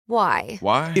Why?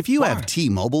 Why? If you have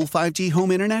T-Mobile 5G home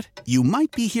internet, you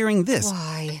might be hearing this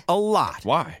Why? a lot.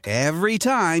 Why? Every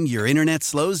time your internet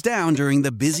slows down during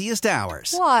the busiest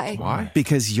hours. Why? Why?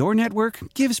 Because your network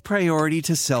gives priority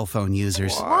to cell phone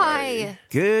users. Why?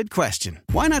 Good question.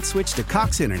 Why not switch to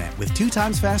Cox Internet with 2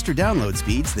 times faster download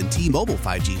speeds than T-Mobile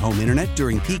 5G home internet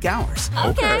during peak hours?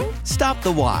 Okay. Stop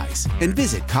the whys and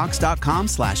visit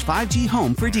cox.com/5G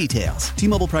home for details.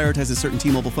 T-Mobile prioritizes certain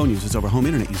T-Mobile phone users over home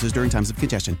internet users during times of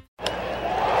congestion.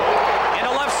 Into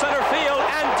left center field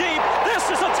and deep. This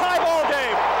is a tie ball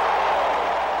game.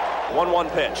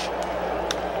 1-1 pitch.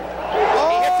 He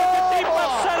hits it to deep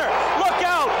left center. Look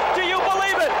out. Do you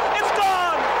believe it? It's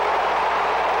gone.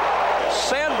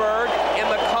 Sandberg, in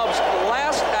the Cubs'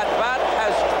 last at-bat,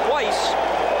 has twice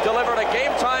delivered a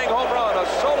game-tying home run, a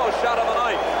solo shot of the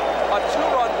night, a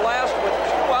 2-run blast with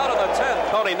 2 out of the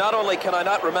 10th. Tony, not only can I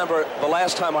not remember the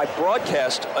last time I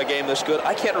broadcast a game this good,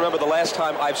 I can't remember the last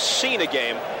time I've seen a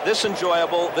game this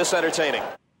enjoyable, this entertaining.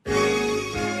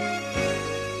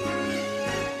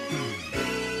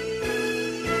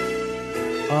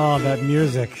 Oh, that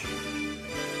music.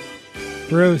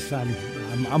 Bruce,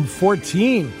 I'm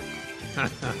 14,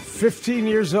 15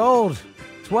 years old,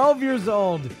 12 years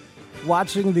old,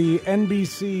 watching the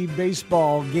NBC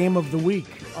baseball game of the week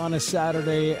on a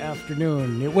Saturday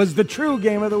afternoon. It was the true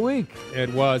game of the week.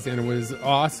 It was, and it was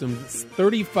awesome.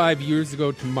 35 years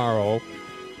ago tomorrow,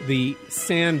 the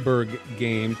Sandberg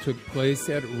game took place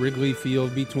at Wrigley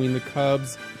Field between the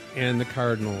Cubs and the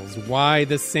Cardinals. Why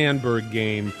the Sandberg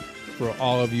game? For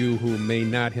all of you who may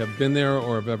not have been there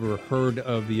or have ever heard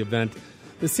of the event,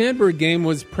 the Sandberg game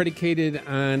was predicated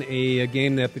on a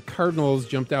game that the Cardinals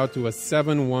jumped out to a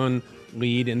 7-1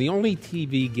 lead, and the only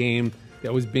TV game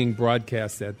that was being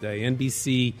broadcast that day.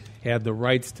 NBC had the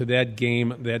rights to that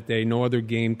game that day. No other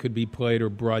game could be played or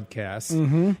broadcast.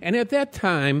 Mm-hmm. And at that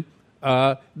time,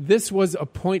 this was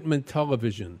appointment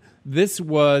television. This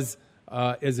was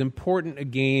as important a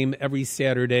game every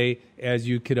Saturday as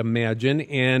you could imagine.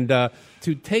 And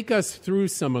to take us through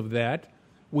some of that,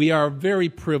 we are very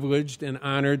privileged and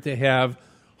honored to have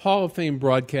Hall of Fame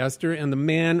broadcaster and the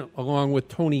man, along with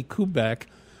Tony Kubek,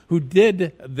 who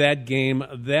did that game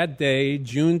that day,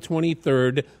 June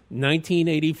 23rd,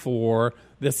 1984,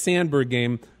 the Sandberg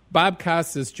game. Bob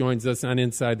Costas joins us on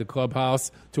Inside the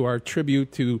Clubhouse to our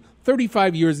tribute to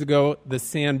 35 years ago, the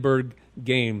Sandberg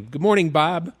game. Good morning,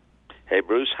 Bob. Hey,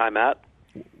 Bruce. Hi, Matt.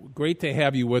 Great to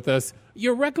have you with us.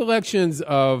 Your recollections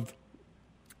of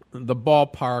the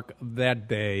ballpark that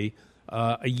day,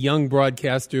 a young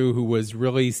broadcaster who was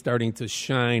really starting to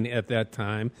shine at that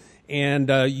time, and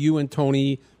you and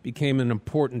Tony became an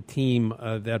important team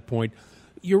at that point.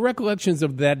 Your recollections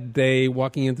of that day,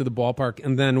 walking into the ballpark,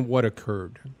 and then what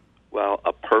occurred? Well,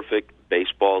 a perfect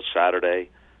baseball Saturday,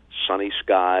 sunny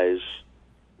skies,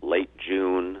 late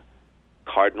June,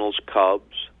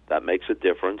 Cardinals-Cubs. That makes a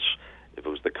difference. If it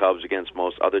was the Cubs against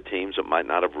most other teams, it might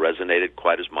not have resonated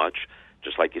quite as much.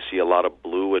 Just like you see a lot of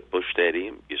blue at Busch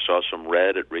Stadium, you saw some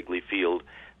red at Wrigley Field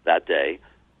that day.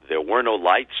 There were no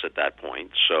lights at that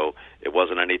point, so it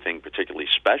wasn't anything particularly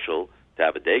special to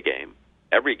have a day game.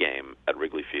 Every game at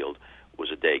Wrigley Field was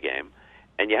a day game.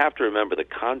 And you have to remember the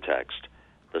context.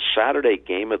 The Saturday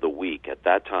game of the week at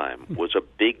that time was a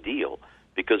big deal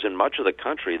because in much of the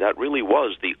country, that really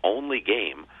was the only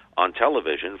game on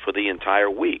television for the entire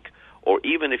week. Or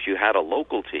even if you had a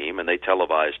local team and they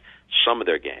televised some of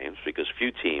their games, because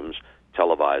few teams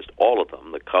televised all of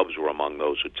them. The Cubs were among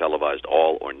those who televised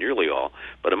all or nearly all.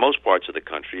 But in most parts of the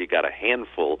country, you got a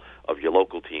handful of your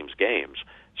local team's games.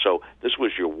 So this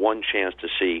was your one chance to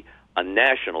see a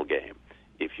national game.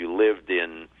 If you lived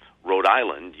in Rhode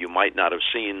Island, you might not have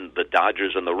seen the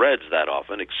Dodgers and the Reds that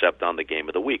often, except on the game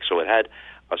of the week. So it had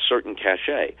a certain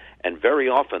cachet. And very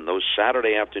often, those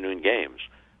Saturday afternoon games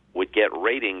would get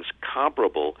ratings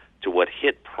comparable to what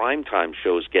hit primetime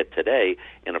shows get today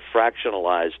in a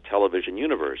fractionalized television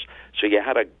universe. So you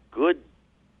had a good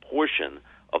portion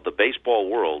of the baseball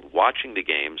world watching the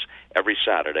games every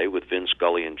Saturday with Vin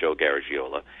Scully and Joe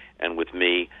Garagiola, and with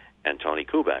me and Tony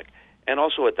Kubek. And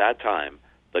also at that time,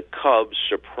 the Cubs,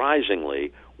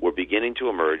 surprisingly, were beginning to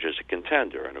emerge as a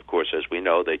contender. And, of course, as we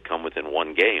know, they'd come within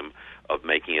one game of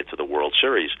making it to the World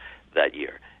Series that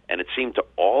year. And it seemed to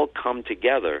all come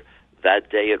together that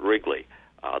day at Wrigley.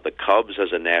 The Cubs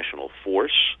as a national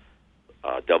force,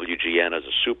 WGN as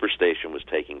a superstation was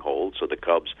taking hold, so the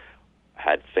Cubs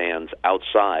had fans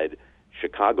outside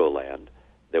Chicagoland.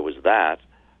 There was that.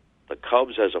 The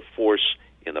Cubs as a force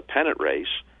in the pennant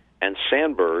race, and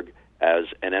Sandberg as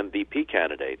an MVP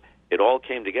candidate. It all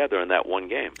came together in that one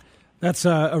game. That's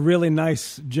a really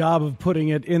nice job of putting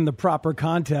it in the proper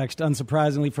context,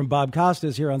 unsurprisingly, from Bob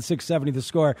Costas here on 670 The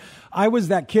Score. I was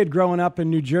that kid growing up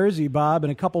in New Jersey, Bob,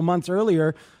 and a couple months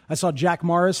earlier, I saw Jack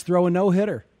Morris throw a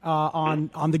no-hitter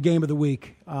on the game of the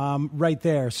week right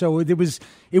there. So it was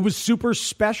super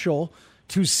special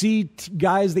to see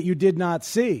guys that you did not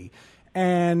see.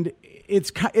 And it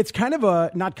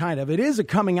is a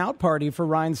coming out party for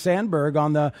Ryne Sandberg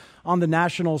on the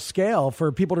national scale,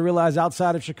 for people to realize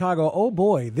outside of Chicago, oh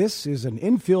boy, this is an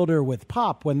infielder with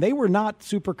pop, when they were not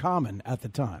super common at the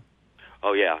time.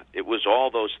 Oh yeah, it was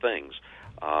all those things.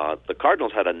 The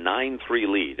Cardinals had a 9-3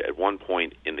 lead at one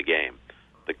point in the game.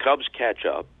 The Cubs catch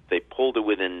up. They pulled it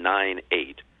within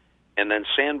 9-8. And then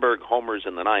Sandberg homers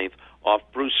in the ninth off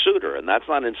Bruce Sutter. And that's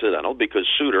not incidental, because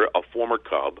Sutter, a former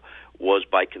Cub, was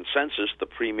by consensus the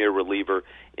premier reliever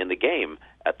in the game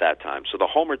at that time. So the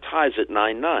homer ties at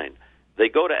 9-9. They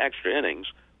go to extra innings.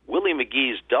 Willie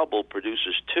McGee's double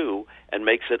produces 2 and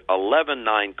makes it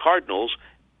 11-9 Cardinals.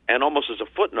 And almost as a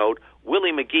footnote,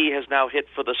 Willie McGee has now hit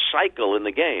for the cycle in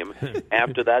the game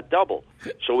after that double.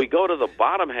 So we go to the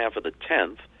bottom half of the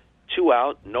 10th, 2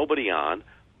 out, nobody on.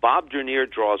 Bob Dernier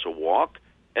draws a walk,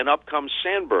 and up comes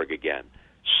Sandberg again.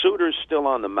 Sutter's still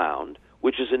on the mound,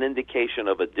 which is an indication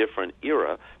of a different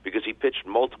era, because he pitched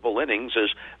multiple innings, as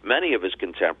many of his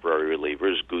contemporary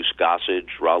relievers, Goose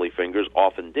Gossage, Raleigh Fingers,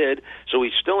 often did. So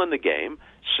he's still in the game,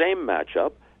 same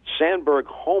matchup. Sandberg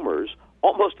homers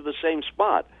almost to the same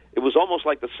spot. It was almost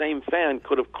like the same fan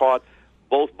could have caught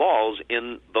both balls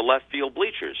in the left field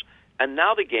bleachers. And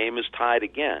now the game is tied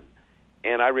again.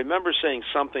 And I remember saying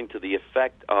something to the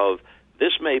effect of,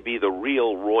 this may be the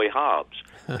real Roy Hobbs,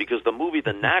 because the movie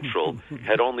The Natural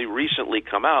had only recently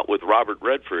come out with Robert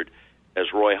Redford as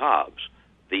Roy Hobbs.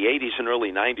 The 80s and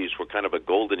early 90s were kind of a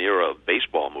golden era of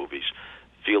baseball movies.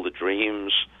 Field of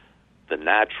Dreams, The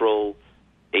Natural,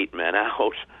 8 Men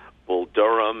Out, Bull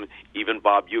Durham, even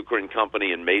Bob Uecker and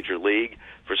Company in Major League.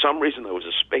 For some reason, there was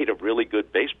a spate of really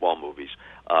good baseball movies.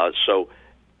 So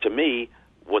to me,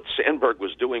 what Sandberg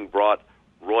was doing brought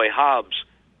Roy Hobbs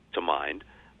to mind.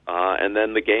 And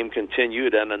then the game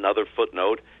continued, and another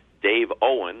footnote, Dave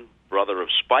Owen, brother of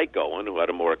Spike Owen, who had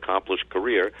a more accomplished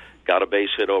career, got a base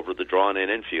hit over the drawn-in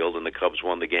infield, and the Cubs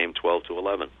won the game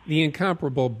 12-11. The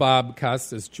incomparable Bob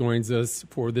Costas joins us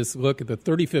for this look at the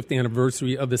 35th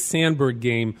anniversary of the Sandberg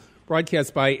game,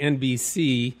 broadcast by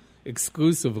NBC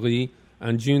exclusively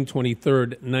on June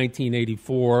 23rd,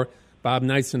 1984. Bob,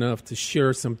 nice enough to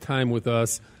share some time with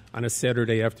us on a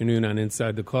Saturday afternoon on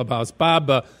Inside the Clubhouse.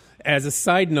 Bob, as a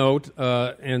side note,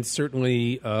 and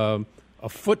certainly a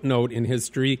footnote in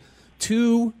history,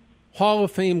 2 Hall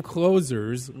of Fame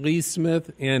closers, Lee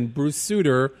Smith and Bruce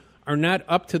Sutter, are not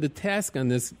up to the task on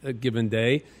this given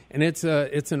day, and it's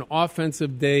an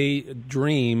offensive day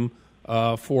dream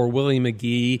for Willie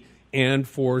McGee and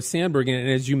for Sandberg. And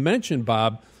as you mentioned,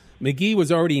 Bob, McGee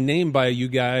was already named by you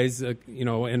guys,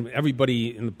 and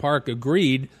everybody in the park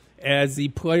agreed, as the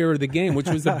player of the game, which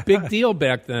was a big deal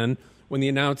back then, when the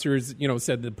announcers,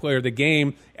 said the player of the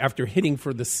game after hitting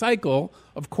for the cycle,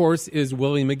 of course, is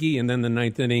Willie McGee, and then the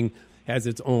ninth inning has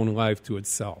its own life to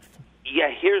itself.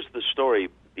 Yeah, here's the story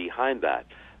behind that.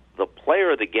 The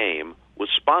player of the game was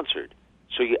sponsored,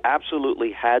 so you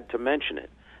absolutely had to mention it.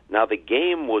 Now, the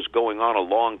game was going on a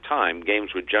long time.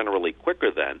 Games were generally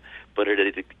quicker then, but it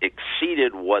had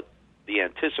exceeded what the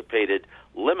anticipated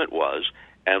limit was,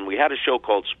 and we had a show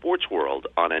called Sports World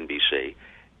on NBC,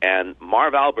 and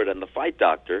Marv Albert and the fight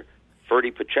doctor,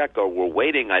 Ferdy Pacheco, were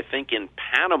waiting, I think, in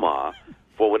Panama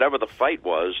for whatever the fight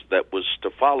was that was to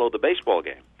follow the baseball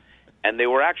game. And they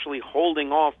were actually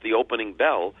holding off the opening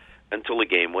bell until the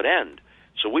game would end.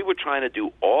 So we were trying to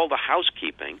do all the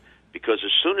housekeeping, because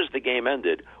as soon as the game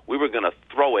ended, we were going to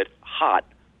throw it hot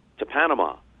to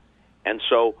Panama. And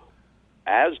so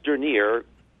as Dernier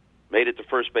made it to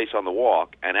first base on the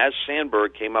walk, and as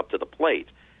Sandberg came up to the plate,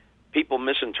 people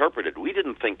misinterpreted. We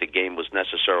didn't think the game was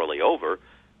necessarily over,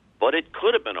 but it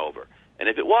could have been over. And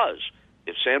if it was,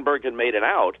 if Sandberg had made it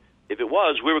out, if it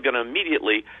was, we were going to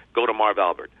immediately go to Marv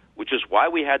Albert, which is why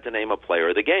we had to name a player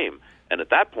of the game. And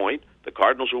at that point, the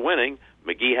Cardinals were winning.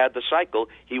 McGee had the cycle.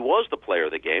 He was the player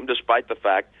of the game, despite the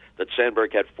fact that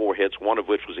Sandberg had 4 hits, one of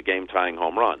which was a game-tying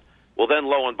home run. Well, then,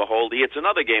 lo and behold, he hits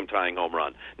another game-tying home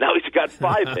run. Now he's got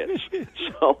 5 hits.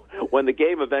 So when the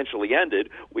game eventually ended,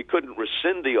 we couldn't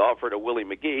rescind the offer to Willie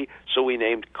McGee, so we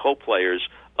named co-players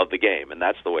of the game, and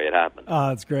that's the way it happened. Oh,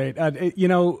 that's great.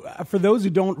 For those who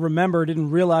don't remember, didn't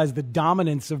realize the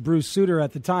dominance of Bruce Sutter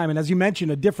at the time, and as you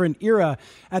mentioned, a different era.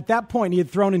 At that point, he had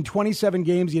thrown in 27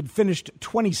 games. He had finished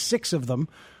 26 of them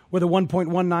with a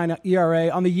 1.19 ERA.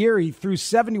 On the year, he threw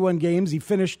 71 games. He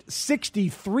finished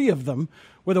 63 of them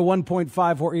with a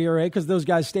 1.54 ERA because those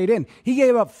guys stayed in. He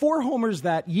gave up 4 homers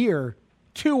that year,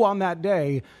 2 on that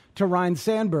day, to Ryne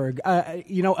Sandberg.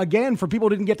 Again, for people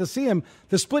who didn't get to see him,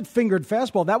 the split-fingered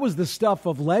fastball, that was the stuff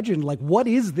of legend. Like, what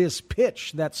is this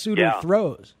pitch that Suter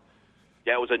throws?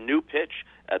 Yeah, it was a new pitch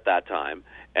at that time,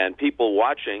 and people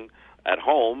watching at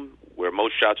home, where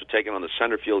most shots are taken on the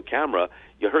center field camera,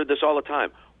 you heard this all the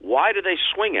time. Why do they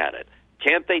swing at it?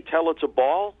 Can't they tell it's a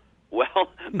ball? Well,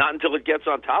 not until it gets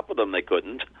on top of them, they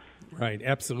couldn't. Right,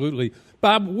 absolutely.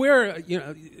 Bob, where,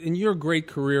 in your great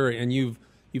career, and you've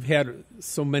had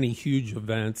so many huge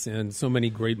events and so many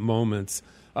great moments.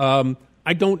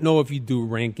 I don't know if you do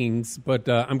rankings, but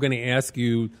I'm going to ask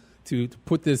you to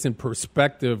put this in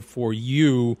perspective for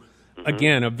you. Mm-hmm.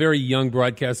 Again, a very young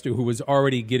broadcaster who was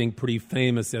already getting pretty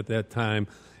famous at that time,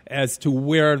 as to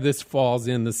where this falls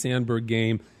in the Sandberg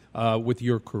game with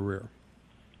your career.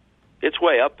 It's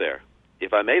way up there.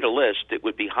 If I made a list, it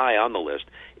would be high on the list.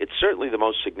 It's certainly the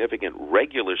most significant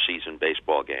regular season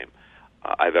baseball game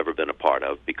I've ever been a part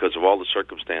of because of all the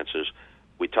circumstances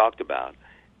we talked about.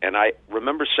 And I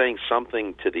remember saying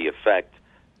something to the effect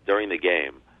during the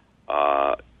game,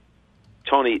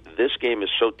 Tony, this game is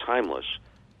so timeless.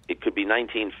 It could be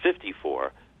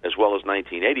 1954 as well as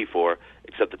 1984,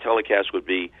 except the telecast would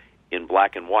be in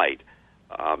black and white.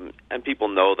 And people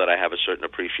know that I have a certain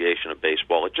appreciation of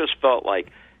baseball. It just felt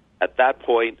like at that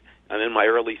point, I'm in my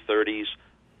early 30s,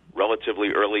 relatively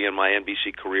early in my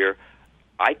NBC career,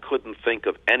 I couldn't think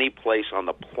of any place on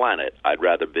the planet I'd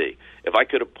rather be. If I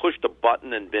could have pushed a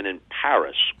button and been in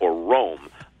Paris or Rome,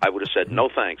 I would have said, no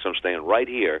thanks, I'm staying right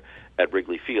here at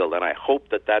Wrigley Field. And I hope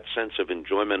that that sense of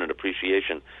enjoyment and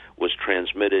appreciation was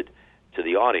transmitted to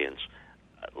the audience.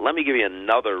 Let me give you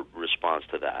another response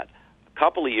to that. A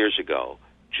couple of years ago,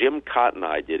 Jim Cott and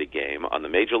I did a game on the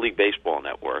Major League Baseball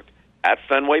Network at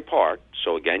Fenway Park.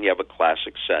 So, again, you have a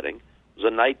classic setting. It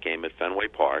was a night game at Fenway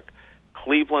Park.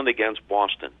 Cleveland against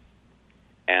Boston.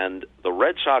 And the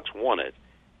Red Sox won it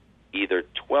either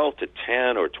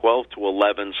 12-10 or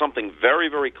 12-11, something very,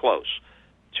 very close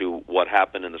to what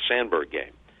happened in the Sandberg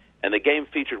game. And the game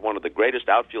featured one of the greatest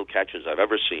outfield catches I've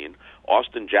ever seen,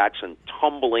 Austin Jackson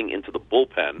tumbling into the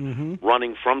bullpen,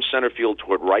 running from center field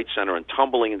toward right center and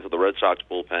tumbling into the Red Sox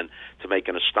bullpen to make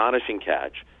an astonishing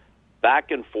catch. Back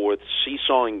and forth,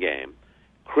 seesawing game.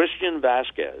 Christian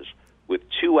Vasquez, with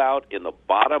 2 out in the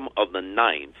bottom of the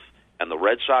 9th and the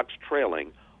Red Sox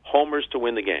trailing, homers to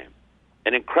win the game.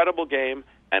 An incredible game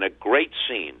and a great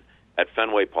scene at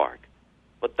Fenway Park.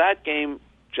 But that game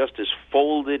just is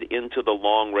folded into the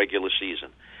long regular season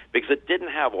because it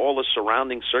didn't have all the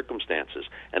surrounding circumstances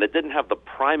and it didn't have the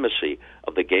primacy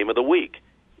of the game of the week.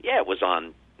 Yeah, it was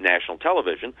on national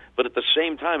television, but at the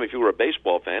same time, if you were a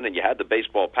baseball fan and you had the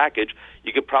baseball package,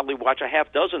 you could probably watch a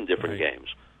half dozen different games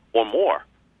or more.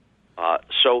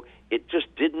 So it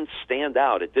just didn't stand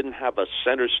out. It didn't have a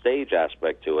center stage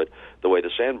aspect to it the way the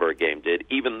Sandberg game did,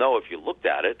 even though if you looked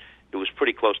at it, it was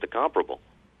pretty close to comparable.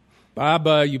 Bob,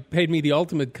 you paid me the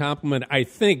ultimate compliment, I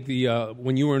think,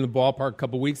 when you were in the ballpark a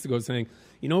couple weeks ago saying,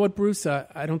 you know what, Bruce,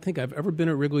 I don't think I've ever been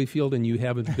at Wrigley Field and you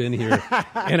haven't been here.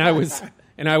 and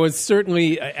I was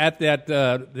certainly at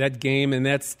that game, and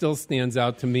that still stands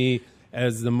out to me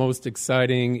as the most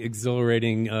exciting,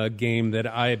 exhilarating game that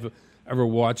I've ever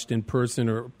watched in person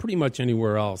or pretty much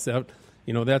anywhere else.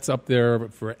 That's up there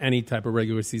for any type of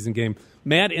regular season game.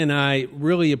 Matt and I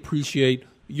really appreciate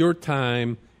your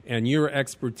time and your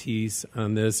expertise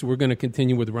on this. We're going to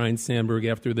continue with Ryne Sandberg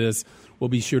after this. We'll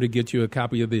be sure to get you a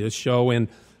copy of the show, and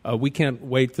we can't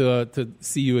wait to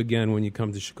see you again when you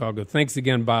come to Chicago. Thanks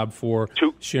again, Bob, for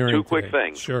sharing Two quick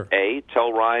things. Sure. A,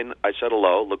 tell Ryne I said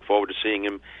hello. Look forward to seeing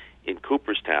him in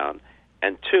Cooperstown.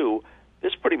 And 2,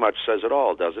 this pretty much says it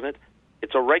all, doesn't it?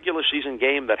 It's a regular season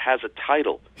game that has a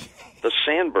title, the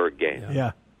Sandberg game.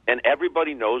 Yeah. And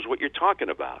everybody knows what you're talking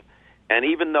about. And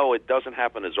even though it doesn't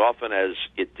happen as often as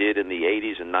it did in the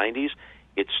 80s and 90s,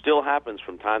 it still happens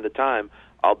from time to time.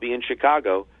 I'll be in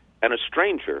Chicago, and a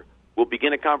stranger will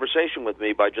begin a conversation with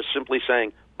me by just simply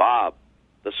saying, Bob,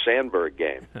 the Sandberg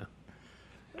game.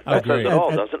 That says it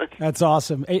all, doesn't it? That's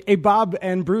awesome. Hey, Bob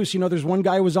and Bruce, there's one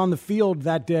guy who was on the field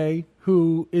that day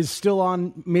who is still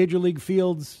on Major League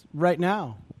fields right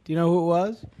now. Do you know who it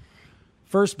was?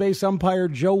 First base umpire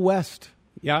Joe West.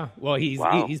 Yeah, well,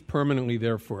 he's permanently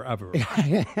there forever.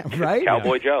 Right?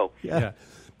 Cowboy Joe. Yeah.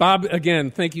 Bob,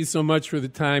 again, thank you so much for the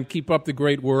time. Keep up the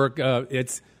great work.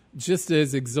 It's just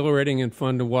as exhilarating and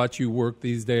fun to watch you work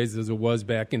these days as it was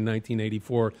back in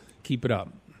 1984. Keep it up.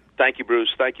 Thank you, Bruce.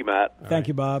 Thank you, Matt. Thank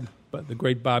you, Bob. But the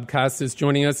great Bob Costas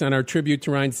joining us on our tribute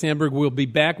to Ryne Sandberg. We'll be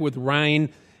back with Ryne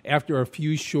after a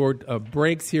few short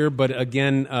breaks here. But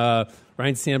again,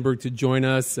 Ryne Sandberg to join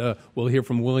us. We'll hear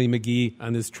from Willie McGee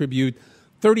on this tribute.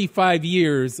 35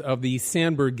 years of the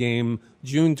Sandberg game,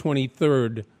 June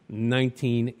 23rd,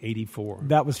 1984.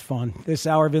 That was fun. This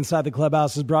hour of Inside the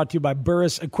Clubhouse is brought to you by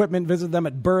Burris Equipment. Visit them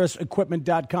at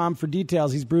burrisequipment.com for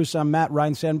details. He's Bruce. I'm Matt.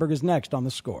 Ryne Sandberg is next on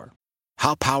The Score.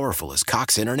 How powerful is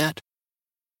Cox Internet?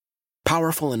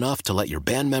 Powerful enough to let your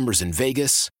band members in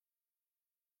Vegas,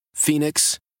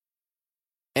 Phoenix,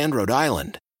 and Rhode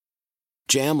Island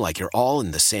jam like you're all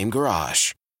in the same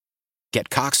garage. Get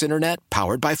Cox Internet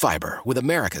powered by fiber with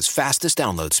America's fastest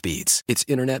download speeds. It's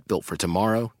internet built for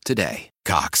tomorrow, today.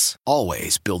 Cox,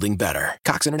 always building better.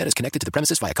 Cox Internet is connected to the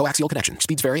premises via coaxial connection.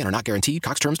 Speeds vary and are not guaranteed.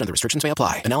 Cox terms and other restrictions may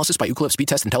apply. Analysis by Ookla of Speed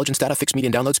Test Intelligence data. Fixed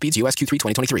median download speeds. US Q3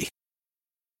 2023.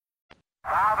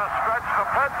 Now to stretch the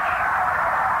pitch.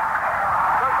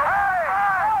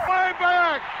 Way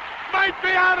back. Might be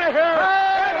out of here.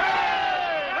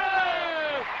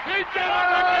 He did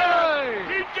it again.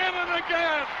 He did it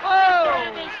again. The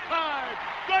game is tied.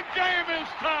 The game is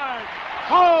tied.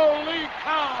 Holy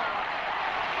cow.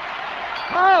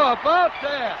 How about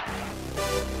that?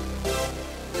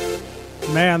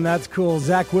 Man, that's cool.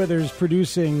 Zach Withers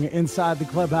producing Inside the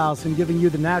Clubhouse and giving you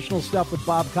the national stuff with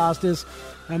Bob Costas.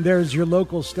 And there's your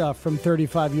local stuff from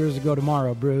 35 years ago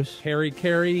tomorrow, Bruce. Harry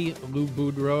Carey, Lou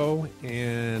Boudreau,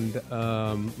 and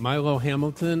Milo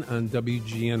Hamilton on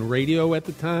WGN Radio at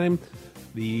the time.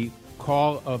 The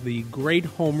call of the great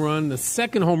home run, the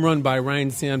second home run by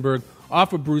Ryne Sandberg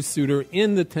off of Bruce Sutter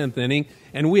in the 10th inning.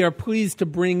 And we are pleased to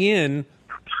bring in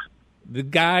the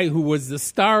guy who was the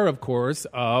star, of course,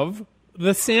 of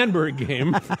the Sandberg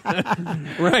game.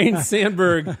 Ryne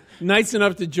Sandberg, nice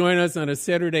enough to join us on a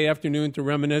Saturday afternoon to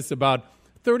reminisce about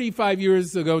 35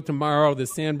 years ago tomorrow, the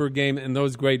Sandberg game and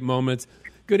those great moments.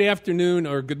 Good afternoon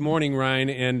or good morning, Ryne,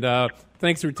 and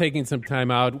thanks for taking some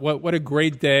time out. What a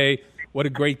great day. What a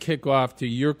great kickoff to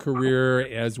your career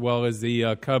as well as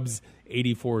the Cubs'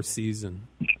 84 season.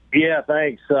 Yeah,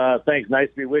 thanks. Thanks. Nice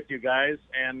to be with you guys.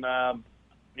 And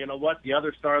you know what? The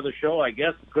other star of the show, I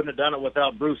guess, couldn't have done it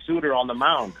without Bruce Sutter on the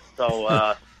mound.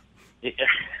 So,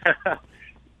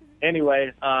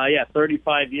 anyway,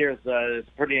 35 years is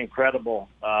pretty incredible.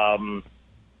 But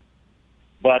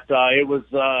it was,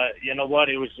 you know what?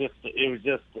 It was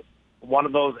just one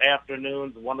of those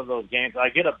afternoons, one of those games. I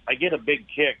get a big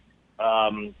kick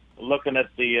looking at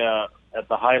the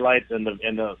highlights and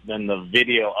the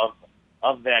video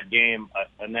of that game,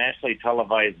 a nationally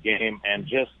televised game, and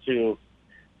just to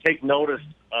take notice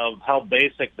of how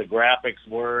basic the graphics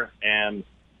were and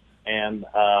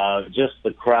just the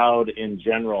crowd in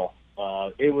general.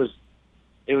 It was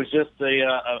just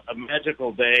a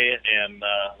magical day, and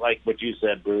like what you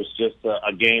said, Bruce, just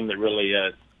a game that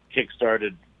really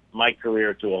kick-started my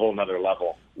career to a whole nother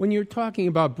level. When you're talking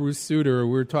about Bruce Sutter,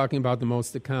 we're talking about the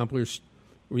most accomplished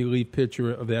relief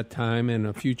pitcher of that time and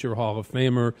a future Hall of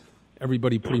Famer.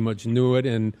 Everybody pretty much knew it,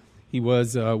 and he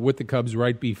was with the Cubs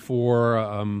right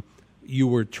before you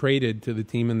were traded to the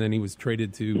team, and then he was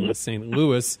traded to St.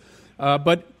 Louis.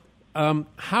 But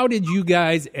how did you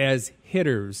guys as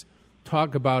hitters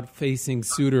talk about facing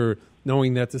Sutter,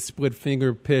 knowing that the split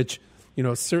finger pitch,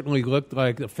 certainly looked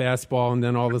like a fastball, and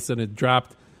then all of a sudden it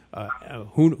dropped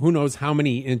who knows how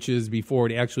many inches before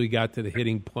it actually got to the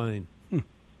hitting plane?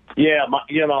 Yeah,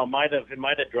 it might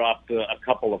have dropped a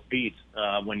couple of feet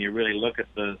when you really look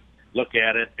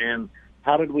at it. And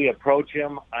how did we approach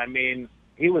him? I mean,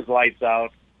 he was lights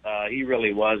out. He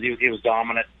really was. He was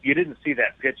dominant. You didn't see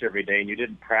that pitch every day, and you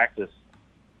didn't practice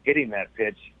hitting that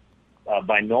pitch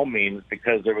by no means,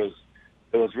 because there was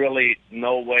really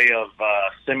no way of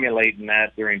simulating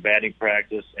that during batting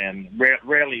practice, and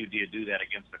rarely do you do that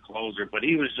against a closer. But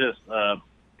he was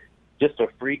just a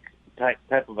freak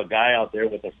type of a guy out there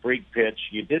with a freak pitch.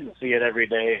 You didn't see it every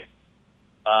day.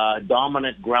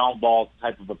 Dominant ground ball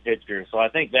type of a pitcher. So I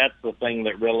think that's the thing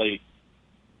that really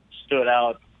stood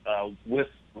out with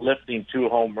lifting 2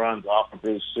 home runs off of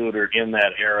Bruce Sutter in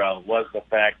that era, was the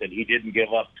fact that he didn't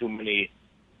give up too many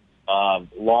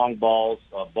long balls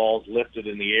lifted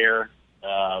in the air.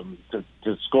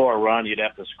 To score a run, you'd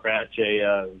have to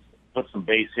put some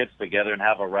base hits together and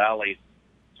have a rally,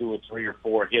 2 or 3 or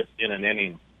 4 hits in an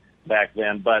inning back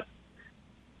then. But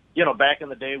back in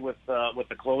the day with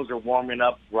the closer warming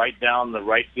up right down the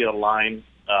right field line,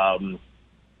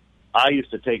 I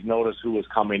used to take notice who was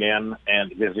coming in, and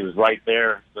because he was right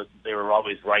there, they were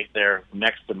always right there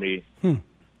next to me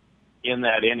in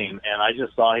that inning, and I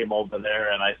just saw him over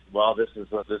there, and I said, well, this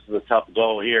is a tough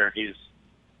go here.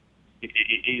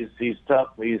 he's tough.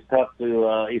 He's tough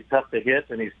to hit,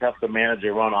 and he's tough to manage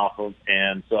a run off of.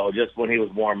 And so, just when he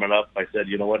was warming up, I said,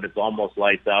 you know what, it's almost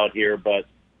lights out here. But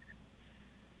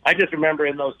I just remember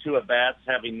in those two at bats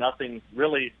having nothing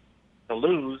really to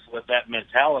lose with that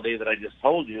mentality that I just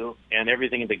told you, and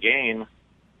everything to gain.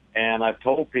 And I've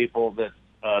told people that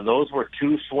those were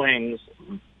two swings,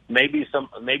 maybe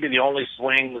the only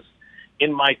swings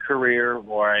in my career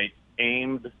where I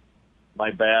aimed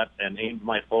my bat and aimed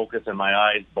my focus and my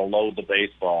eyes below the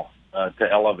baseball to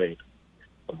elevate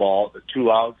the ball. The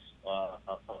 2 outs,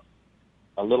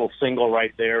 a little single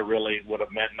right there really would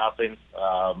have meant nothing.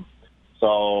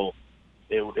 So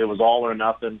it was all or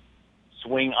nothing.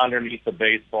 Swing underneath the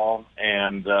baseball,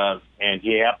 and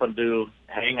he happened to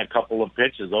hang a couple of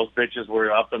pitches. Those pitches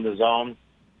were up in the zone.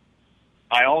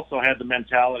 I also had the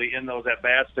mentality in those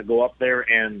at-bats to go up there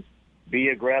and be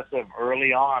aggressive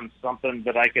early on, something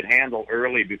that I could handle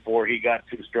early before he got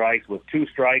 2 strikes. With 2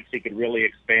 strikes, he could really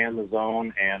expand the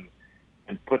zone and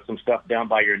put some stuff down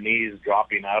by your knees,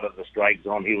 dropping out of the strike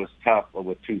zone. He was tough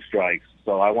with 2 strikes.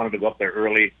 So I wanted to go up there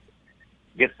early,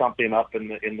 get something up in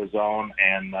the zone,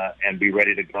 and be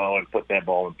ready to go and put that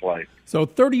ball in play. So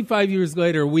 35 years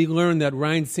later, we learned that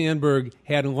Ryne Sandberg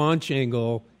had launch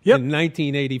angle in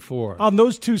 1984. On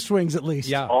those 2 swings, at least.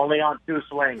 Yeah. Only on 2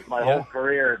 swings my whole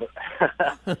career.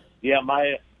 Yeah,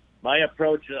 my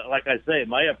approach, like I say,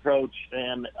 and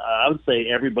I would say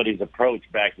everybody's approach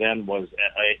back then was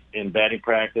in batting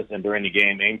practice and during the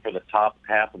game, aim for the top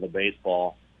half of the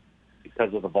baseball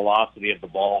because of the velocity of the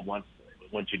ball. Once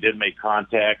you did make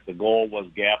contact, the goal was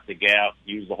gap to gap,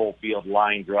 use the whole field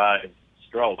line drive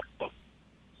stroke.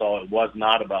 So it was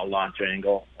not about launch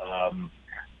angle.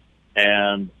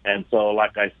 And so,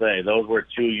 like I say, those were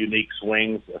 2 unique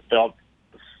swings. It felt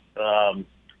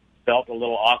a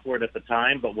little awkward at the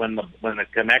time, but when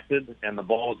it connected and the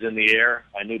ball was in the air,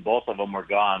 I knew both of them were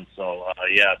gone. So,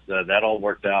 yes, that all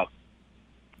worked out.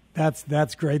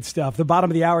 That's great stuff. The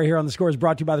bottom of the hour here on The Score is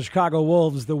brought to you by the Chicago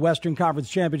Wolves. The Western Conference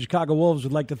champion Chicago Wolves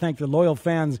would like to thank their loyal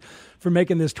fans for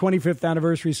making this 25th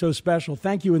anniversary so special.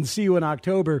 Thank you, and see you in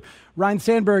October. Ryne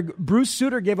Sandberg, Bruce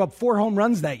Sutter gave up 4 home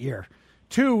runs that year.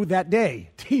 2 that day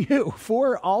to you,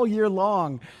 4 all year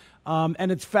long.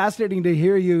 And it's fascinating to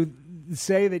hear you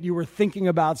say that you were thinking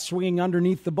about swinging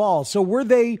underneath the ball. So were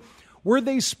they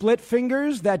split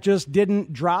fingers that just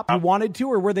didn't drop he wanted to,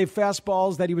 or were they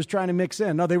fastballs that he was trying to mix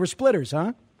in? No, they were splitters,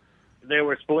 huh? They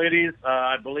were splitties.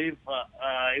 I believe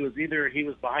it was either he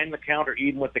was behind the count or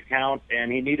even with the count,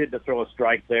 and he needed to throw a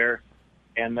strike there.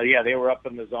 And, they were up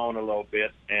in the zone a little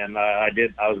bit, and I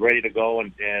was ready to go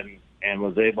and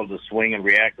was able to swing and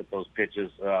react with those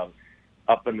pitches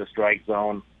up in the strike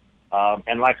zone.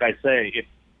 And like I say,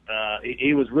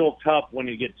 he was real tough when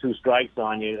you get 2 strikes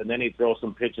on you, and then he'd throw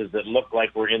some pitches that looked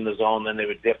like were in the zone, then they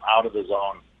would dip out of the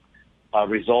zone,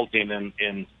 resulting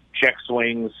in check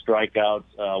swings,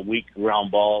 strikeouts, weak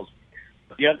ground balls.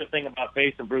 But the other thing about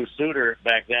facing Bruce Sutter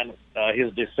back then,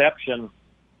 his deception,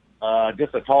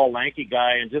 just a tall, lanky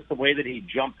guy, and just the way that he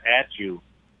jumped at you,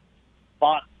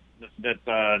 thought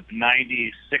that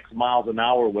 96 miles an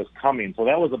hour was coming. So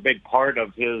that was a big part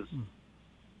of his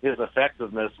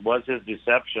effectiveness, was his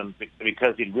deception,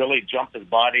 because he'd really jump his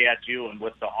body at you, and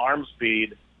with the arm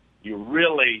speed,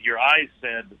 your eyes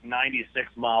said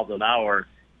 96 miles an hour,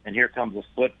 and here comes a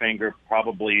split finger,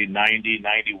 probably 90,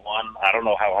 91. I don't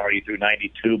know how hard he threw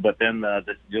 92, but then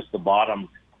just the bottom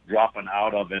dropping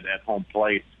out of it at home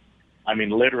plate. I mean,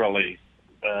 literally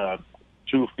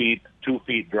 2 feet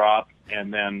drop,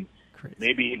 and then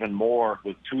maybe even more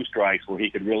with 2 strikes, where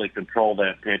he could really control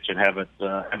that pitch and have it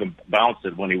bounce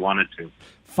it when he wanted to.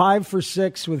 5 for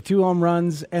 6 with 2 home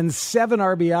runs and 7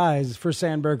 RBIs for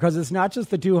Sandberg, because it's not just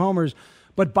the 2 homers,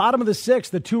 but bottom of the 6th,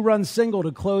 the 2-run single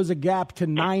to close a gap to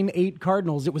 9-8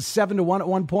 Cardinals. It was 7-1 at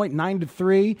one point,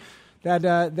 9-3. That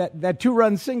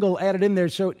 2-run single added in there.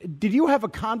 So did you have a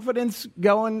confidence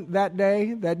going that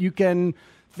day that you can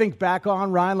think back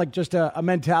on, Ryan, like just a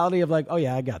mentality of like, oh,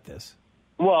 yeah, I got this?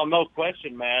 Well, no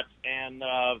question, Matt. And,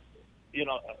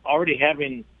 already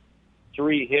having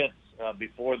 3 hits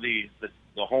before the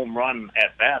home run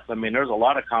at bats, I mean, there's a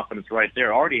lot of confidence right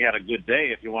there. Already had a good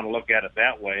day, if you want to look at it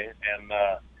that way. And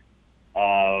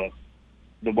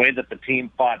the way that the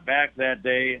team fought back that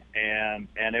day and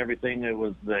everything,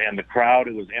 and the crowd,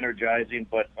 it was energizing,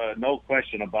 but no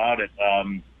question about it.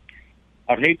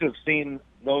 I'd hate to have seen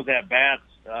those at-bats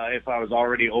if I was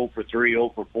already 0 for 3,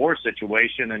 0 for 4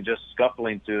 situation and just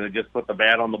scuffling to just put the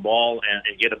bat on the ball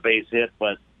and get a base hit.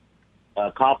 But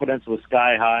confidence was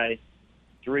sky high,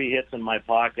 3 hits in my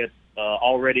pocket,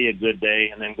 already a good day.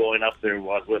 And then going up there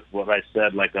was with what I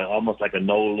said, almost like a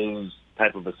no-lose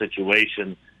type of a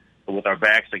situation. with our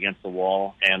backs against the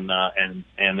wall, and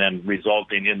then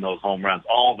resulting in those home runs.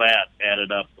 All that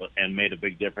added up and made a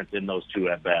big difference in those 2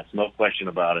 at-bats, no question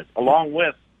about it. Along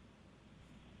with,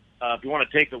 if you want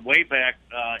to take it way back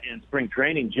in spring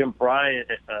training, Jim Fry,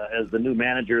 as the new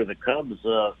manager of the Cubs,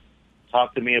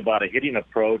 talked to me about a hitting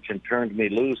approach and turned me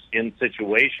loose in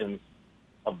situations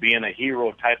of being a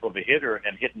hero type of a hitter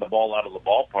and hitting the ball out of the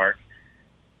ballpark.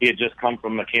 He had just come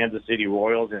from the Kansas City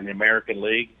Royals in the American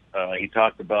League. He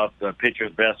talked about the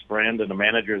pitcher's best friend and the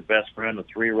manager's best friend, a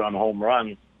 3-run home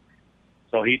run.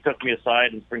 So he took me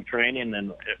aside in spring training,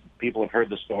 and people have heard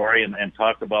the story, and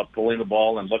talked about pulling the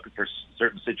ball and looking for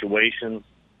certain situations,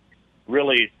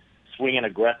 really swinging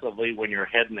aggressively when you're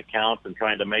ahead in the count and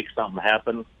trying to make something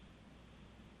happen.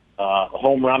 A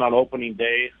home run on opening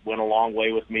day went a long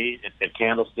way with me at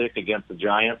Candlestick against the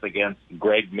Giants, against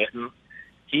Greg Mitten.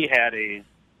 He had a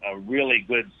really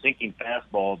good sinking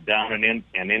fastball down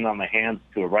and in on the hands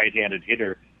to a right-handed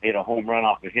hitter. He had a home run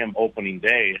off of him opening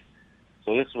day.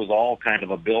 So this was all kind of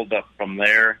a build-up from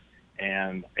there,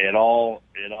 and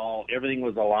everything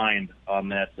was aligned on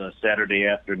that Saturday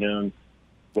afternoon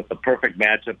with the perfect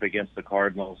matchup against the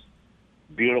Cardinals.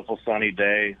 Beautiful sunny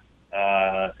day.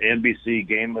 NBC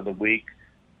game of the week.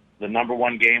 The number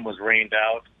 1 game was rained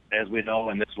out, as we know,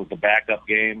 and this was the backup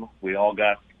game. We all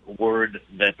got word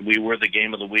that we were the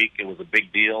game of the week. It was a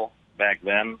big deal back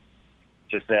then.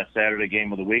 Just that Saturday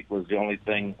game of the week was the only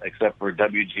thing, except for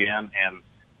WGN and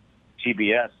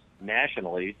TBS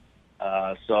nationally.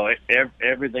 So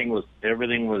everything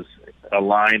was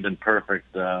aligned and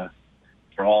perfect for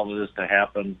all of this to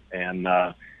happen. And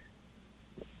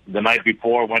the night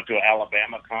before, went to an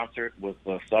Alabama concert with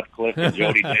Sutcliffe and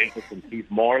Jody Davis and Keith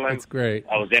Moreland. That's great.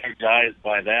 I was energized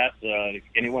by that.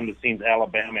 Anyone that sees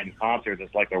Alabama in concert,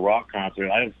 it's like a rock concert.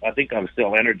 I think I'm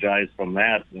still energized from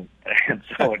that, and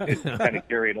so it kind of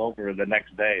carried over the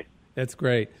next day. That's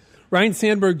great. Ryne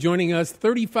Sandberg joining us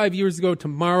 35 years ago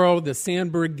tomorrow, the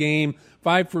Sandberg game,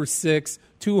 5 for 6,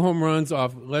 2 home runs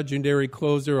off legendary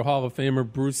closer, Hall of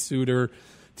Famer Bruce Sutter,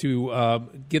 to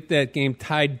get that game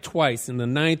tied twice. In the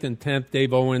 9th and 10th,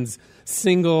 Dave Owens'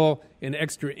 single in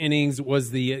extra innings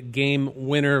was the game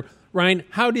winner. Ryne,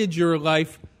 how did your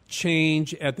life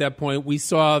change at that point? We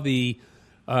saw the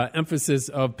emphasis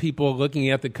of people looking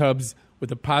at the Cubs with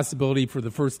the possibility for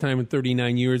the first time in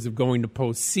 39 years of going to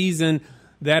postseason.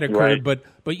 That occurred, right.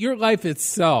 But your life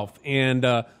itself and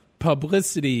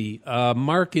publicity,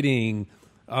 marketing,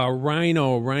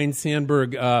 Ryne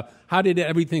Sandberg, how did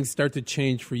everything start to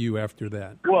change for you after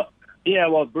that?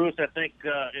 Well, Bruce, I think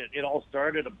it all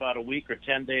started about a week or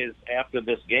 10 days after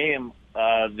this game.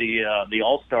 The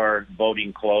All-Star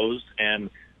voting closed, and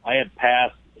I had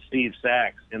passed Steve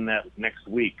Sachs in that next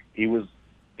week. He was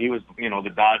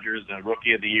the Dodgers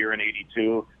Rookie of the Year in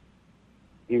 '82.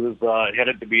 He was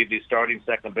headed to be the starting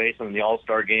second baseman in the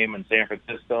All-Star game in San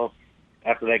Francisco.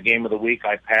 After that game of the week,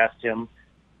 I passed him.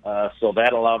 So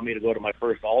that allowed me to go to my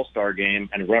first All-Star game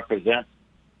and represent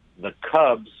the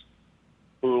Cubs,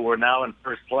 who were now in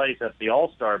first place at the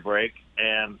All-Star break.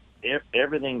 And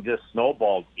everything just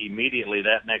snowballed immediately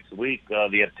that next week.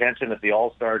 The attention at the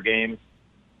All-Star game,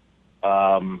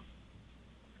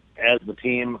 as the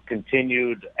team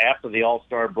continued after the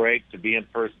All-Star break to be in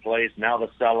first place. Now the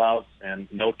sellouts and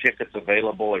no tickets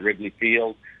available at Wrigley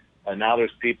Field. Now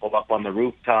there's people up on the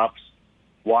rooftops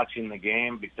watching the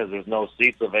game because there's no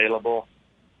seats available.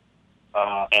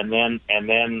 And then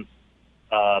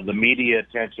the media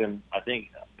attention, I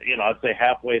think, I'd say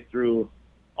halfway through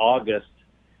August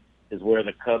is where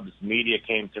the Cubs media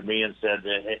came to me and said,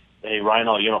 hey,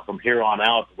 Rhino, from here on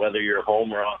out, whether you're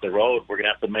home or off the road, we're going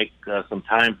to have to make some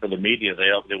time for the media.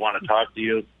 They want to talk to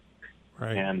you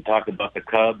and talk about the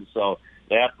Cubs. So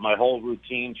that my whole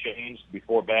routine changed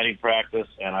before batting practice,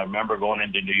 and I remember going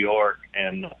into New York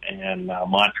and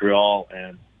Montreal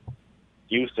and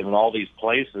Houston and all these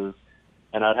places,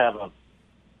 and I'd have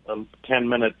a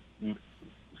 10-minute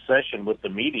session with the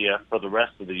media for the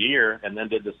rest of the year, and then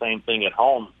did the same thing at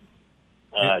home.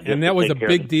 And that was a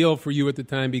big deal for you at the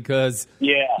time because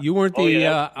you weren't the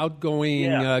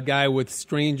outgoing guy with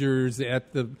strangers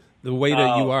at the way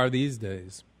that you are these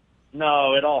days.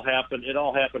 No, it all happened. It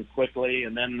all happened quickly,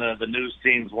 and then the news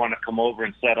teams want to come over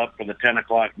and set up for the 10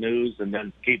 o'clock news, and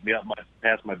then keep me up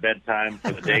past my bedtime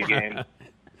for the day game.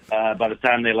 By the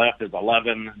time they left, it's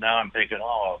 11. Now I'm thinking,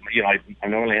 I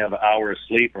normally have an hour of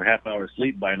sleep or half hour of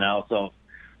sleep by now. So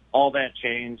all that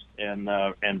changed, and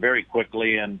very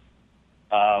quickly, and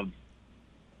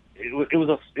it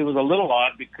was a little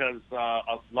odd because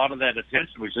a lot of that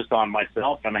attention was just on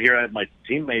myself, and here I had my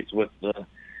teammates with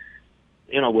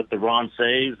with the Ron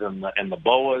Says and the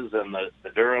Boas and the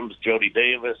Durhams, Jody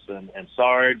Davis and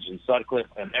Sarge and Sutcliffe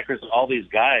and Eckers, all these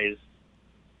guys.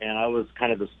 And I was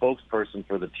kind of the spokesperson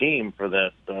for the team for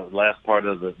that last part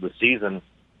of the season.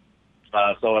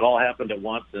 So it all happened at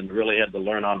once and really had to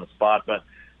learn on the spot. But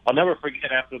I'll never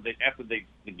forget after the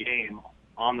game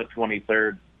on the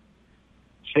 23rd,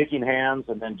 shaking hands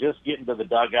and then just getting to the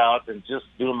dugout and just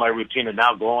doing my routine and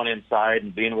now going inside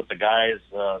and being with the guys.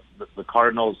 The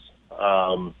Cardinals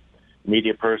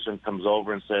media person comes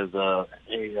over and says,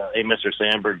 hey, Mr.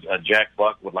 Sandberg, Jack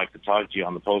Buck would like to talk to you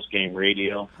on the post-game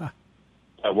radio.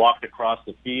 I walked across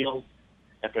the field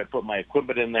after I put my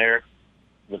equipment in there.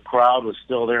 The crowd was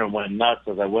still there and went nuts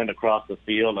as I went across the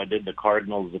field. I did the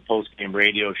Cardinals, the post-game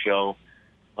radio show.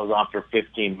 I was on for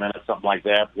 15 minutes, something like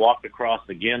that. Walked across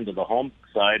again to the home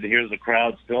side. Here's the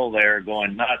crowd still there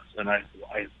going nuts, and I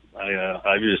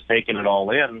was just taking it all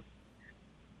in.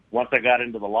 Once I got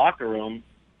into the locker room,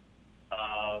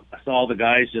 I saw the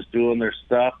guys just doing their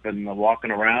stuff and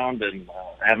walking around and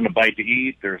having a bite to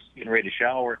eat or getting ready to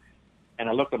shower. And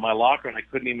I looked at my locker, and I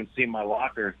couldn't even see my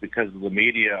locker because of the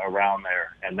media around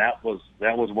there. And that was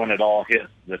when it all hit,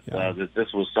 that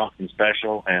this was something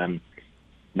special. And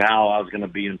now I was going to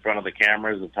be in front of the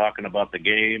cameras and talking about the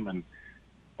game and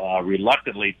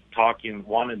reluctantly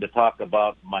wanting to talk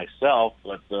about myself,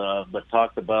 but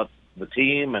talked about the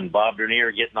team and Bob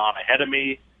Dernier getting on ahead of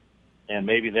me. And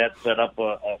maybe that set up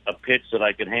a pitch that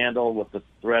I could handle with the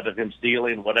threat of him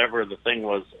stealing, whatever the thing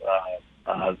was.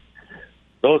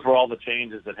 Those were all the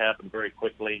changes that happened very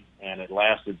quickly, and it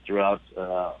lasted throughout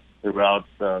the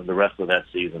rest of that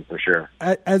season for sure.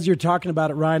 As you're talking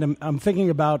about it, Ryan, I'm thinking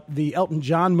about the Elton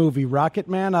John movie Rocket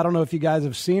Man. I don't know if you guys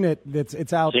have seen it.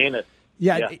 It's out. Seen it.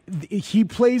 Yeah, he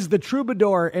plays the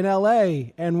troubadour in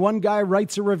L.A., and one guy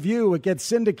writes a review. It gets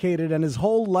syndicated, and his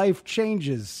whole life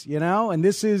changes, And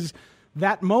this is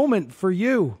that moment for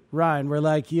you, Ryan,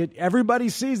 where everybody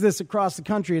sees this across the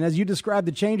country. And as you describe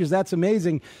the changes, that's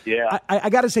amazing. Yeah. I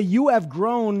got to say, you have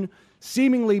grown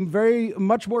seemingly very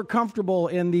much more comfortable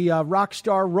in the rock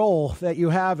star role that you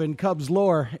have in Cubs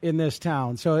lore in this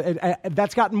town. So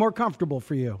that's gotten more comfortable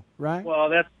for you, right? Well,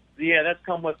 that's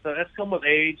come with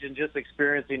age and just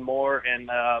experiencing more. And,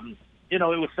 it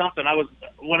was something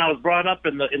when I was brought up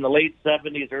in the late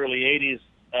 70s, early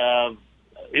 80s,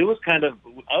 it was kind of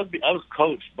I was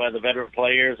coached by the veteran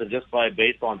players and just by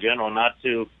baseball in general not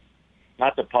to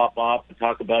pop off and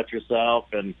talk about yourself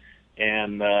and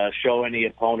show any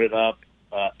opponent up,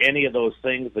 any of those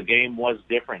things. The game was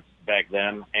different back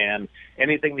then, and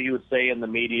anything that you would say in the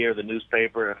media or the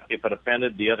newspaper, if it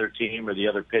offended the other team or the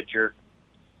other pitcher,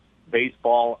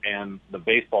 baseball and the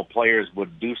baseball players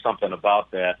would do something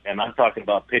about that. And I'm talking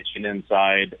about pitching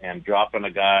inside and dropping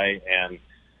a guy and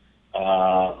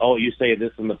you say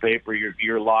this in the paper,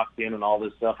 you're locked in and all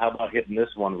this stuff. How about hitting this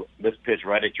pitch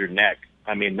right at your neck?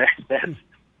 I mean,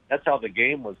 that's how the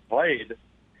game was played.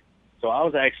 So I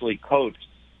was actually coached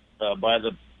by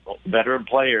the veteran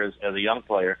players as a young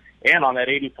player. And on that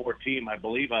 84 team, I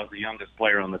believe I was the youngest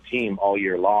player on the team all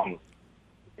year long,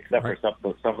 except for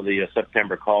some of the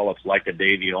September call-ups like a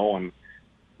Davey Owen,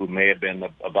 who may have been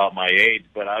about my age.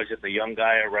 But I was just a young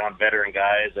guy around veteran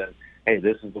guys, and hey,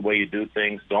 this is the way you do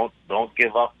things. Don't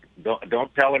give up.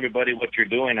 Don't tell everybody what you're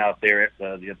doing out there.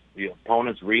 The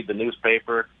opponents read the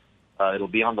newspaper. It'll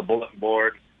be on the bulletin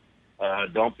board.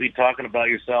 Don't be talking about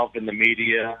yourself in the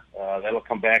media. That'll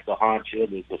come back to haunt you.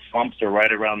 The slumps are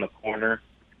right around the corner.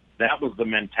 That was the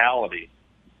mentality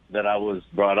that I was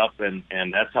brought up in,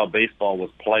 and that's how baseball was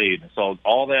played. So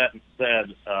all that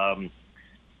said,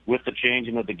 with the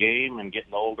changing of the game and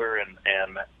getting older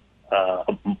and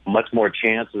much more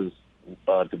chances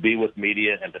to be with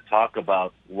media and to talk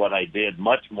about what I did,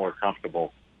 much more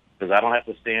comfortable because I don't have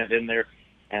to stand in there.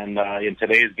 And in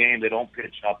today's game, they don't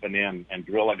pitch up and in and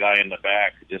drill a guy in the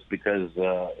back just because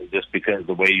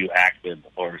the way you acted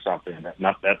or something.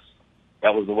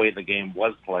 That was the way the game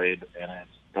was played, and it's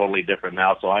totally different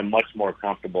now. So I'm much more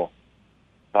comfortable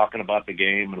talking about the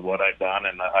game and what I've done,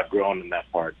 and I've grown in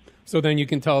that part. So then you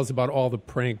can tell us about all the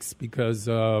pranks because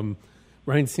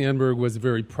Ryan Sandberg was a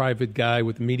very private guy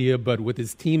with media, but with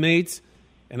his teammates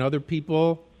and other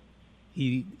people,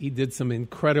 he did some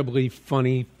incredibly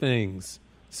funny things.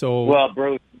 So, well,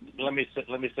 Bruce, let me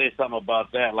say something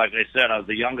about that. Like I said, I was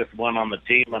the youngest one on the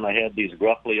team, and I had these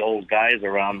gruffly old guys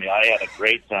around me. I had a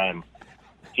great time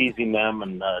teasing them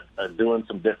and doing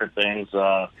some different things.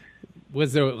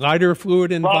 Was there lighter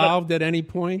fluid involved at any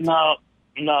point? No.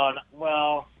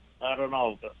 Well, I don't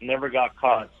know. Never got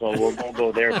caught, so we won't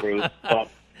go there, Bruce. But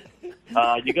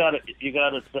you got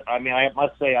to. I mean, I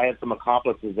must say I had some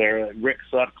accomplices there. Rick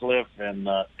Sutcliffe and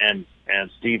and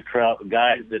Steve Trout,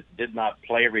 guys that did not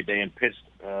play every day and pitched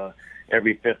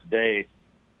every fifth day,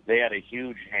 they had a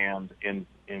huge hand in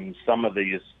some of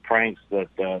these pranks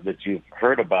that you've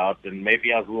heard about. And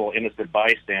maybe I was a little innocent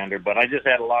bystander, but I just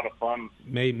had a lot of fun.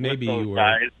 Maybe with those you were.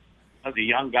 Guys. I was a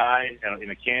young guy in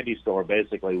a candy store,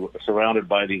 basically surrounded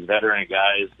by these veteran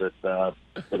guys that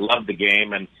loved the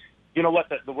game. And you know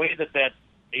what? The way that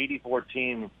 '84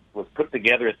 team was put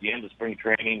together at the end of spring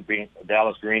training,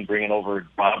 Dallas Green bringing over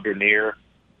Bob Dernier,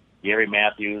 Gary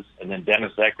Matthews, and then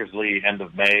Dennis Eckersley end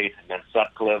of May, and then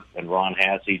Sutcliffe and Ron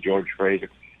Hasse, George Fraser.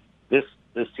 This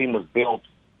team was built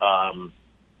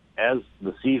as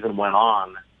the season went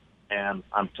on, and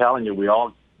I'm telling you, we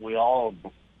all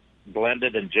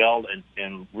blended and gelled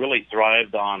and really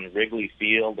thrived on Wrigley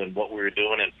Field and what we were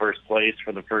doing in first place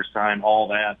for the first time, all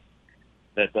that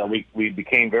we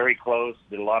became very close,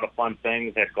 did a lot of fun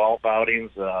things, had golf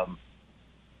outings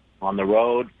on the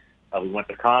road. We went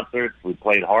to concerts, we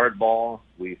played hardball,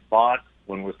 we fought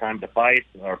when it was time to fight.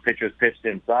 Our pitchers pitched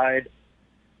inside,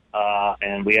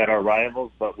 and we had our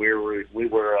rivals, but we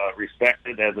were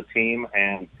respected as a team.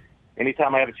 And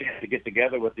anytime I have a chance to get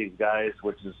together with these guys,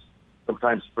 which is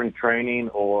sometimes spring training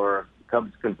or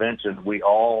Cubs convention, we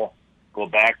all go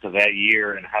back to that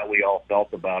year and how we all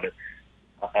felt about it.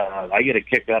 I get a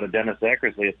kick out of Dennis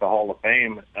Eckersley at the Hall of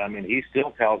Fame. I mean, he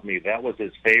still tells me that was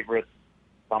his favorite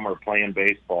summer playing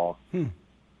baseball,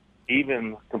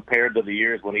 even compared to the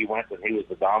years when he went and he was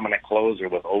the dominant closer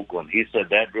with Oakland. He said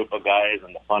that group of guys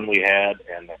and the fun we had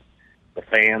and the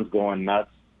fans going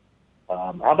nuts.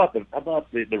 How about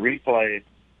the replay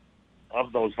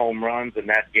of those home runs in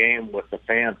that game with the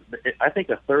fans? I think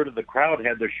a third of the crowd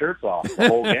had their shirts off the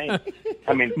whole game.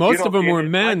 I mean, most of them were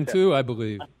men too, I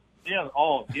believe. Yeah,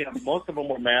 most of them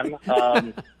were men.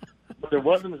 But there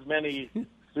wasn't as many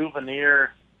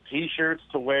souvenir T-shirts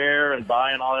to wear and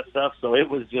buy and all that stuff, so it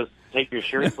was just take your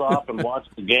shirts off and watch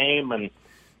the game, and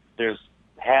there's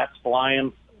hats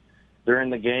flying during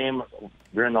the game,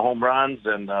 during the home runs,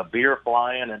 and beer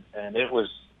flying, and it was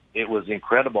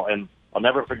incredible. And I'll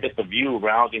never forget the view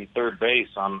rounding third base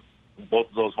on both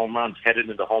of those home runs, headed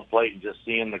into home plate and just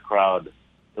seeing the crowd.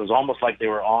 It was almost like they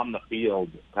were on the field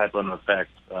type of an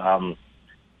effect.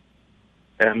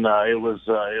 And it was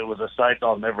a sight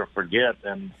I'll never forget,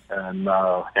 and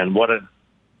what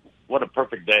a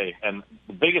perfect day. And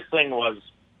the biggest thing was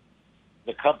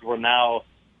the Cubs were now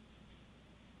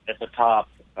at the top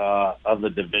of the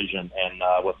division, and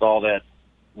with all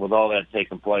that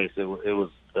taking place, it was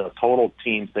a total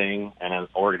team thing and an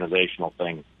organizational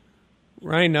thing.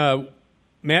 Ryan,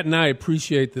 Matt and I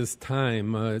appreciate this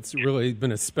time. It's really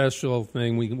been a special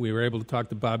thing. We were able to talk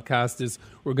to Bob Costas.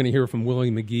 We're going to hear from Willie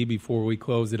McGee before we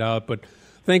close it out. But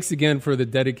thanks again for the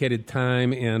dedicated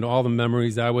time and all the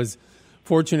memories. I was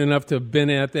fortunate enough to have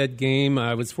been at that game.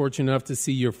 I was fortunate enough to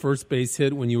see your first base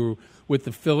hit when you were with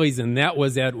the Phillies, and that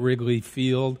was at Wrigley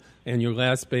Field. And your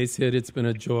last base hit, it's been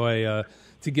a joy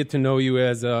to get to know you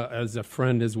as a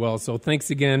friend as well. So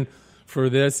thanks again for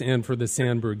this and for the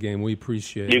Sandberg game. We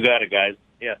appreciate it. You got it, guys.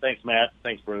 Yeah, thanks, Matt.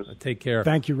 Thanks, Bruce. Take care.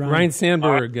 Thank you, Ryan. Ryan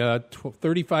Sandberg,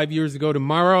 35 years ago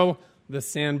tomorrow, the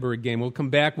Sandberg game. We'll come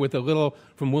back with a little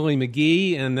from Willie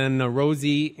McGee, and then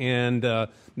Rosie and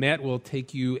Matt will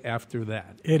take you after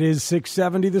that. It is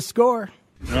 6:70 the score.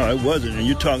 No, it wasn't. And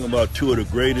you're talking about two of the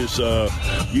greatest,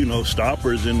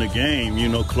 stoppers in the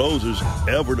game, closers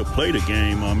ever to play the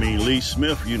game. I mean, Lee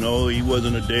Smith, he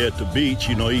wasn't a day at the beach.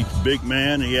 He's a big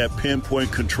man. He had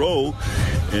pinpoint control.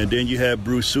 And then you had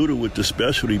Bruce Sutter with the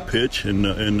specialty pitch and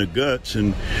the guts.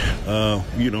 And,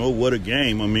 what a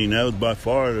game. I mean, that was by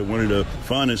far one of the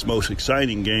funnest, most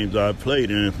exciting games I've played.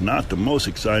 And if not the most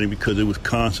exciting, because it was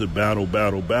constant battle.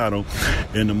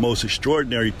 And the most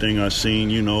extraordinary thing I've seen,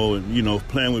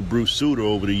 playing with Bruce Sutter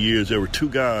over the years, there were two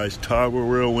guys, Todd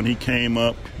Worrell when he came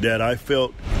up, that I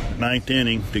felt ninth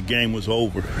inning, the game was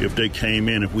over if they came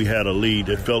in, if we had a lead.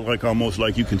 It felt like almost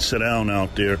like you can sit down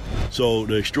out there. So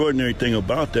the extraordinary thing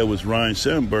about that was Ryan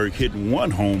Sandberg hitting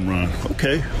one home run.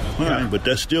 Okay, all right, but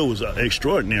that still was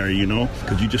extraordinary,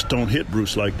 because you just don't hit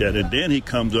Bruce like that. And then he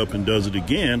comes up and does it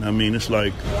again. I mean, it's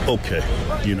like, okay,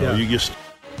 you just...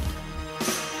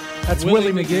 That's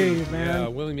Willie McGee, man. Yeah,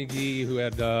 Willie McGee, who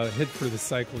had hit for the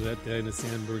cycle that day in the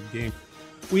Sandberg game.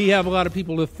 We have a lot of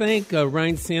people to thank.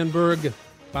 Ryan Sandberg,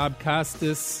 Bob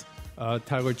Costas,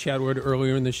 Tyler Chatwood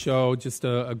earlier in the show. Just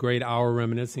a great hour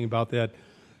reminiscing about that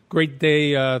Great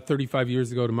day 35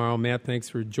 years ago tomorrow. Matt, thanks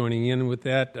for joining in with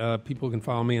that. People can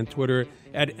follow me on Twitter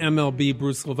at MLB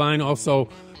Bruce Levine. Also,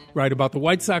 write about the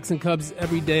White Sox and Cubs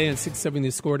every day on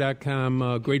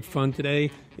 670thescore.com. Great fun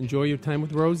today. Enjoy your time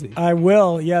with Rosie. I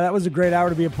will. Yeah, that was a great hour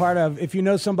to be a part of. If you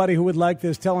know somebody who would like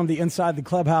this, tell them the Inside the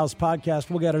Clubhouse podcast.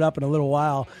 We'll get it up in a little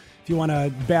while if you want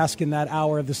to bask in that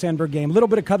hour of the Sandberg game. A little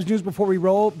bit of Cubs news before we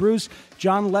roll. Bruce,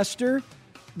 John Lester,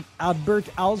 Albert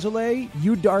Alzolay,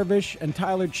 Yu Darvish, and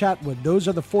Tyler Chatwood. Those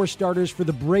are the 4 starters for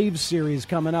the Braves series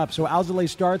coming up. So Alzolay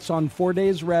starts on 4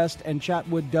 days rest, and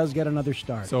Chatwood does get another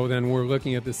start. So then we're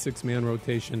looking at the 6-man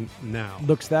rotation now.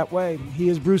 Looks that way. He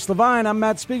is Bruce Levine. I'm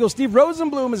Matt Spiegel. Steve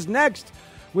Rosenblum is next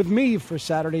with me for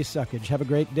Saturday Suckage. Have a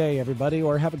great day, everybody,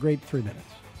 or have a great 3 minutes.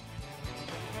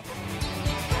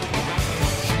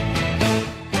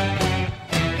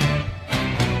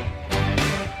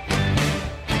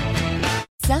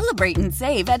 Celebrate and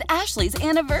save at Ashley's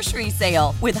Anniversary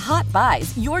Sale. With Hot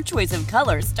Buys, your choice of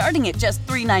colors starting at just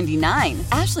 $3.99.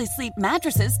 Ashley Sleep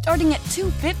mattresses starting at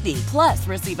 $2.50. Plus,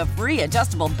 receive a free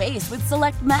adjustable base with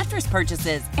select mattress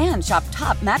purchases. And shop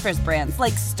top mattress brands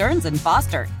like Stearns &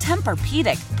 Foster,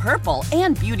 Tempur-Pedic, Purple,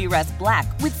 and Beautyrest Black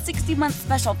with 60-month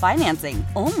special financing.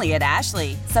 Only at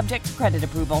Ashley. Subject to credit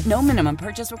approval. No minimum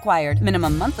purchase required.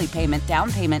 Minimum monthly payment,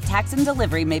 down payment, tax, and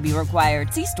delivery may be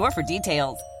required. See store for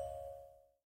details.